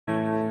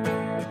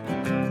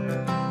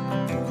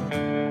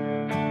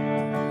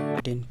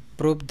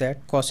prove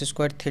that cos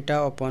square theta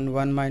upon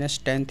 1 minus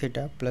tan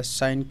theta plus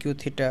sin q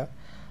theta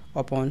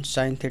upon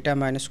sin theta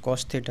minus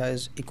cos theta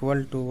is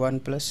equal to 1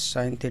 plus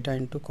sin theta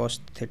into cos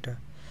theta।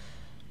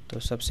 तो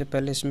सबसे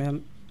पहले इसमें हम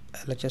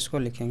LHS को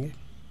लिखेंगे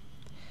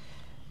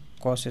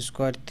cos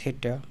square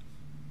theta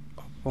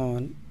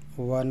upon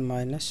 1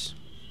 minus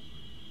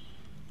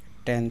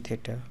tan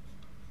theta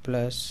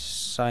plus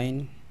sin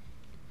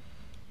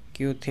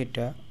q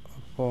theta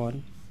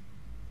upon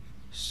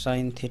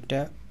sin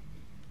theta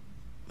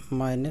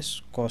minus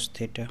cos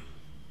theta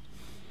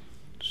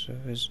so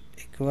is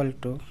equal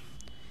to,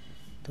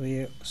 तो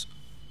ये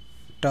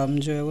term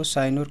जो है वो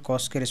साइन और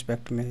कॉस के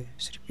रिस्पेक्ट में है,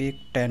 सिर्फ एक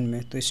टेन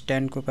में, तो इस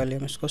टेन को पहले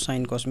हम इसको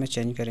साइन कॉस में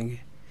चेंज करेंगे।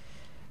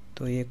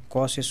 तो ये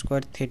cos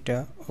square theta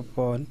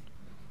upon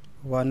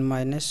 1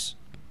 minus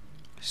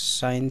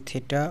sine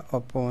theta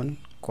upon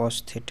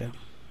cos theta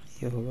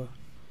ये होगा,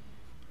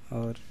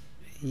 और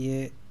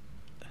ये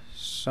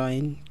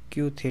sign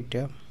Q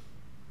theta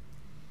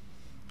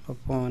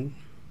upon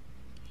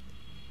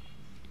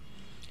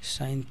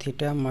sin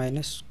theta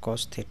minus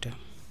cos theta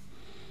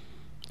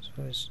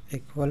so is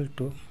equal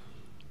to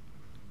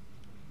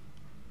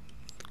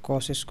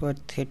cos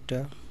square theta,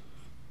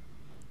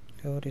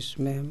 और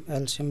इसमें हम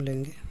एलसीएम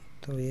लेंगे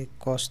तो ये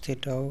cos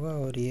theta होगा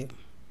और ये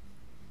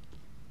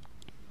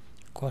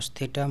cos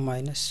theta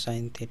minus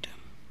sin theta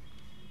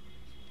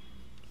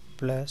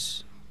plus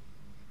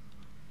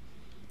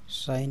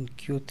sin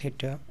q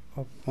theta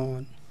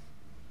upon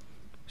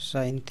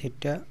sin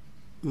theta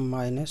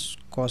minus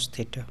cos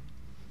theta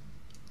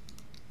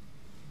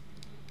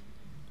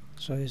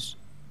so is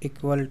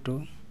equal to,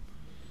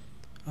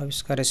 अब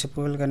इसका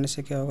रेसिप्रोकल करने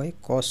से क्या होगा, ये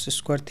कॉस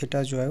स्क्वायर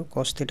थीटा जो है वो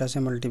कॉस थीटा से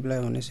मल्टीप्लाई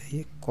होने से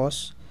ये कॉस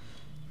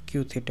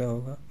क्यू थीटा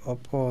होगा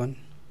upon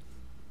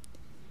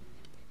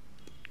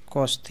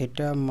cos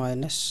theta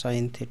minus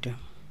sine theta,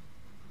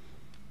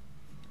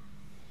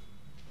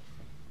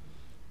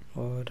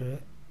 और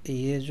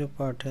ये जो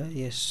पार्ट है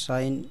ये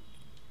साइन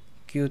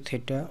क्यू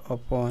थीटा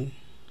अपॉन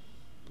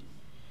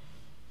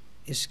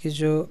इसकी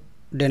जो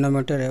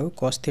डिनोमिनेटर है वो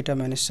cos theta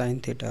minus sine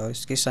theta और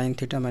इसकी sine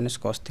theta minus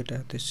cos theta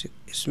है। तो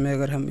इसमें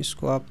अगर हम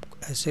इसको आप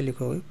ऐसे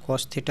लिखोगे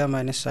cos theta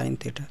minus sine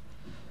theta,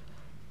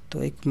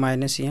 तो एक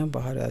माइनस यहाँ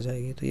बाहर आ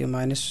जाएगी, तो ये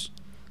माइनस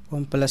को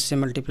हम प्लस से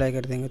मल्टीप्लाई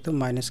कर देंगे तो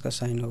माइनस का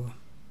साइन होगा।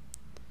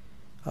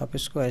 आप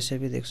इसको ऐसे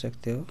भी देख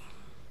सकते हो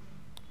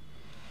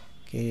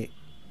कि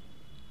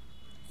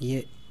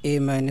ये a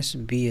माइनस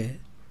बी है,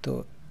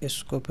 तो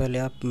इसको पहले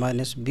आप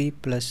माइनस बी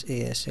प्लस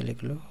ए ऐसे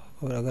लिख लो,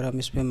 और अगर हम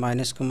इसमें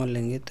माइनस कॉमन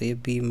लेंगे तो ये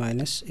b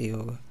माइनस ए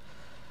होगा।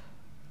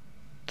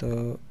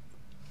 तो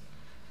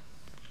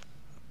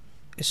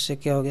इससे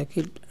क्या हो गया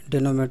कि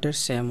डिनोमिनेटर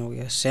सेम हो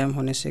गया, सेम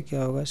होने से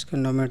क्या होगा, इसके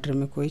नोमिनेटर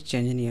में कोई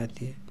चेंज नहीं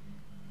आती है।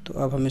 तो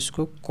अब हम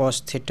इसको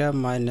cos theta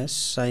minus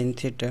sine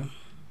theta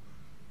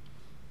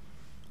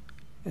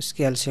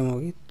इसकी एलसीएम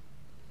होगी,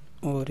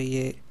 और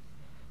ये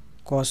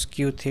cos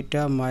Q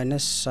theta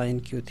minus sign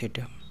Q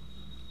theta.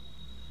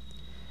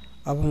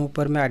 अब हम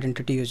ऊपर में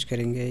आइडेंटिटी यूज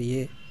करेंगे,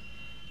 ये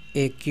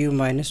ए क्यू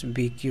माइनस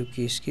बी क्यू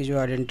की इसकी जो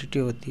आइडेंटिटी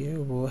होती है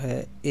वो है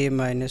ए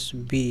minus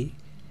B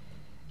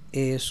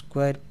A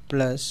square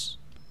plus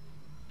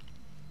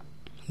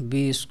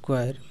B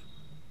square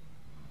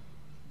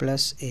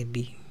plus A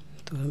B.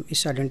 तो हम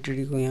इस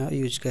आइडेंटिटी को यहाँ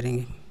यूज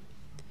करेंगे।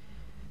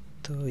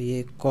 तो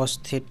ये cos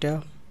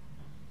theta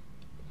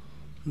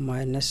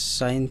minus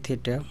sine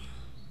theta,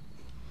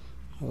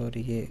 और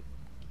ये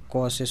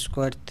cos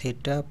square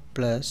theta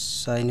plus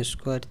sine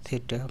square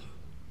theta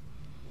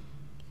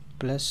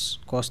plus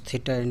cos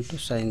theta into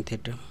sine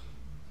theta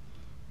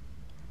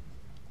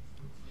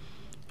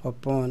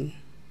upon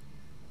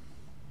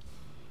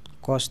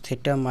cos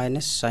theta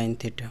minus sine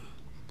theta.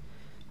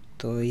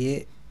 तो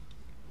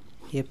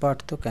ये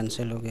पार्ट तो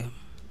कैंसिल हो गया,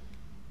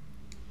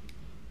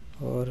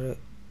 और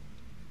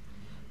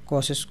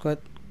cos square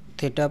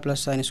theta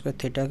plus sine square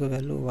theta की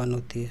value 1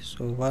 होती है,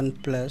 सो 1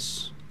 plus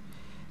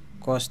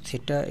cos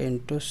theta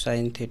into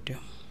sine theta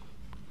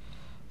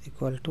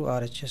equal to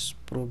RHS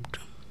proved.